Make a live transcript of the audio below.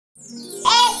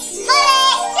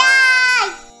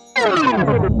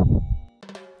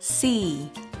C,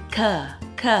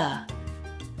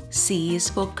 C is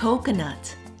for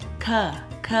coconut.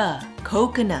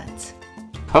 Coconut.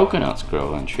 Coconuts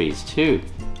grow on trees too.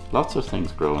 Lots of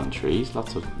things grow on trees,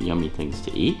 lots of yummy things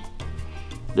to eat.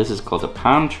 This is called a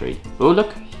palm tree. Oh,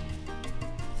 look!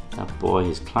 That boy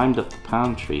has climbed up the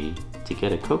palm tree to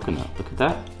get a coconut. Look at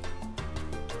that.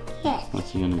 Yes.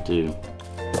 What's he gonna do?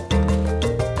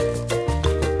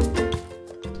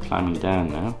 He's climbing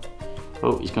down now.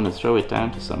 Oh, he's gonna throw it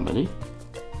down to somebody.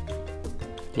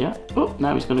 Yeah. Oh,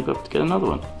 now he's gonna go up to get another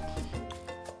one.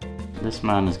 This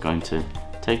man is going to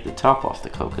take the top off the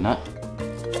coconut.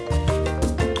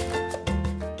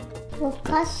 We'll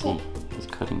cut it. He's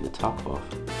cutting the top off.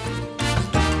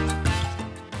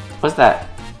 What's that?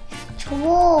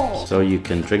 Straw. So you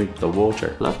can drink the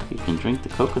water. Look, you can drink the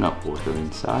coconut water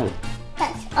inside.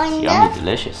 That's It's yummy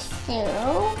delicious. too.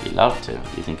 You love to.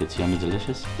 You think it's yummy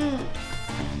delicious?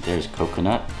 And there's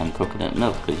coconut and coconut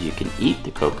milk, because you can eat the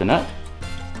coconut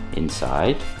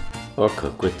inside or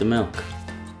cook with the milk.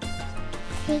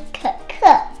 See, cook.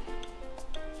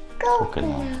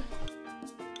 Coconut.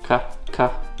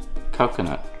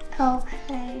 Coconut.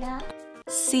 Coconut.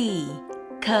 C,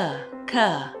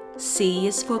 C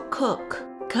is for cook.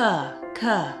 Cook.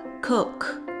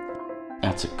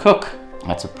 That's a cook.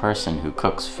 That's a person who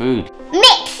cooks food.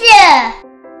 Mixer.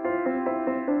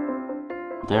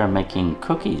 They're making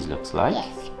cookies, looks like.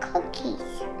 Yes, cookies.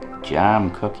 Jam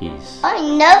cookies. I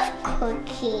love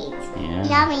cookies. Yeah.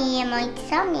 Yummy in my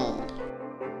tummy.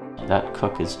 That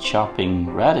cook is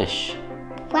chopping radish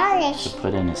Relish. to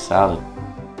put in a salad.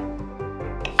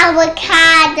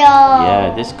 Avocado.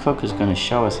 Yeah, this cook is going to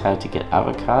show us how to get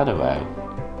avocado out.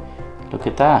 Look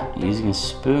at that. Using a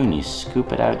spoon, you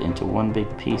scoop it out into one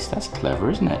big piece. That's clever,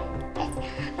 isn't it?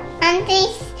 And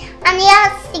you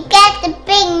have to get the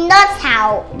big nuts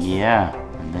out. Yeah,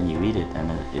 and then you eat it.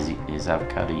 And is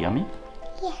avocado yummy?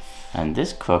 Yes. And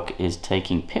this cook is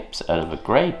taking pips out of a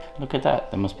grape. Look at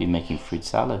that. They must be making fruit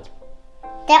salad.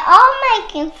 They're all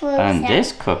making fruit And salad.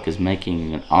 this cook is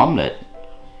making an omelette.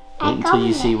 Wait until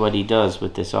you see what he does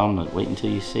with this omelette. Wait until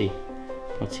you see.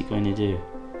 What's he going to do?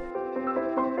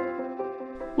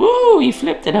 Woo! He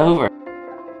flipped it over.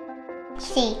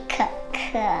 See, cook.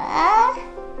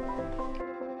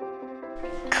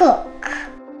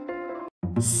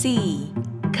 C,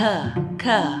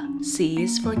 C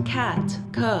is for cat.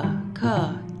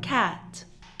 Cat.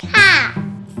 Cat.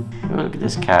 Oh, look at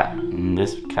this cat. And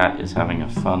this cat is having a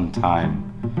fun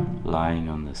time lying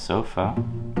on the sofa.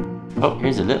 Oh,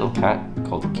 here's a little cat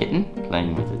called a kitten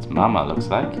playing with its mama, looks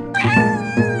like.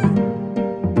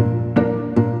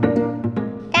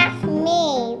 That's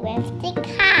me with the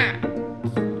cat.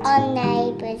 Our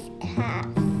neighbor's cat.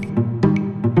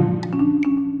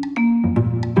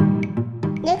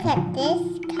 Look at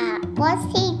this cat. What's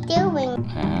he doing?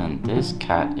 And this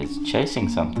cat is chasing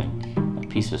something. A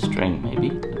piece of string, maybe.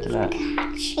 Look at that.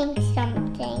 Catching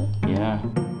something. Yeah.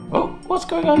 Oh, what's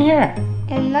going on here?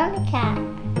 Another cat.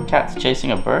 Cat's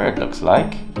chasing a bird, looks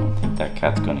like. I don't think that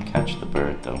cat's going to catch the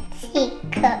bird, though. See,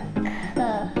 cook.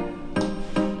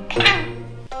 Cat.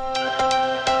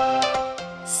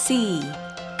 C,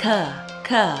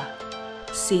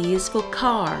 C is for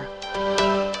car.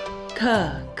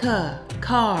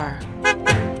 Car.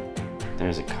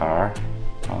 There's a car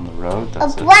on the road. A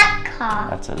black car.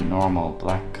 That's a normal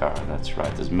black car, that's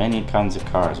right. There's many kinds of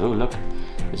cars. Oh, look,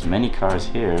 there's many cars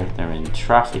here. They're in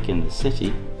traffic in the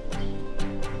city.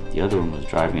 The other one was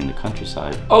driving in the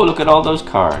countryside. Oh, look at all those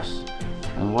cars.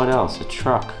 And what else? A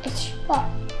truck. A truck.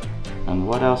 And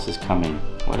what else is coming?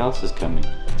 What else is coming?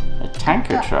 A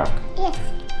tanker truck. Yes.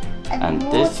 And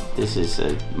this is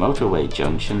a motorway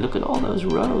junction. Look at all those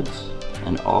roads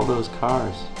and all those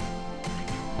cars.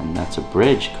 And that's a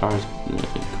bridge. Cars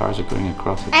are going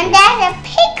across a bridge. And there's a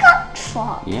pickup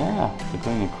truck. Yeah, they're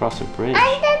going across a bridge.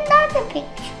 And another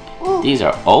picture. Ooh. These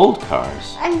are old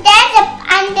cars. And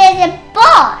there's a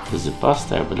bus. There's a bus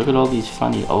there, but look at all these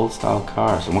funny old style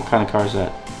cars. And what kind of car is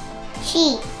that?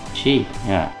 Jeep. Jeep,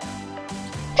 yeah.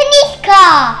 Police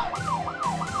car.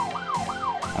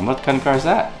 And what kind of car is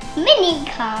that? Mini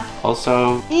car.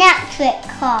 Also, Electric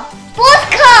car. Sports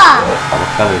car. what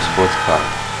color is sports car?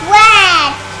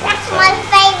 Red. That's my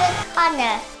favorite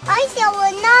color. I saw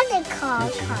another car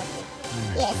coming.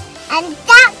 Yes. And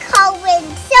that car went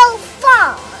so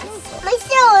fast. I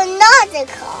saw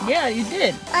another car. Yeah, you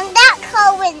did. And that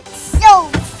car went so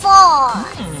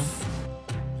fast.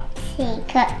 See,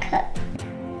 cut.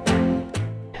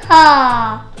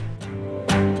 Car.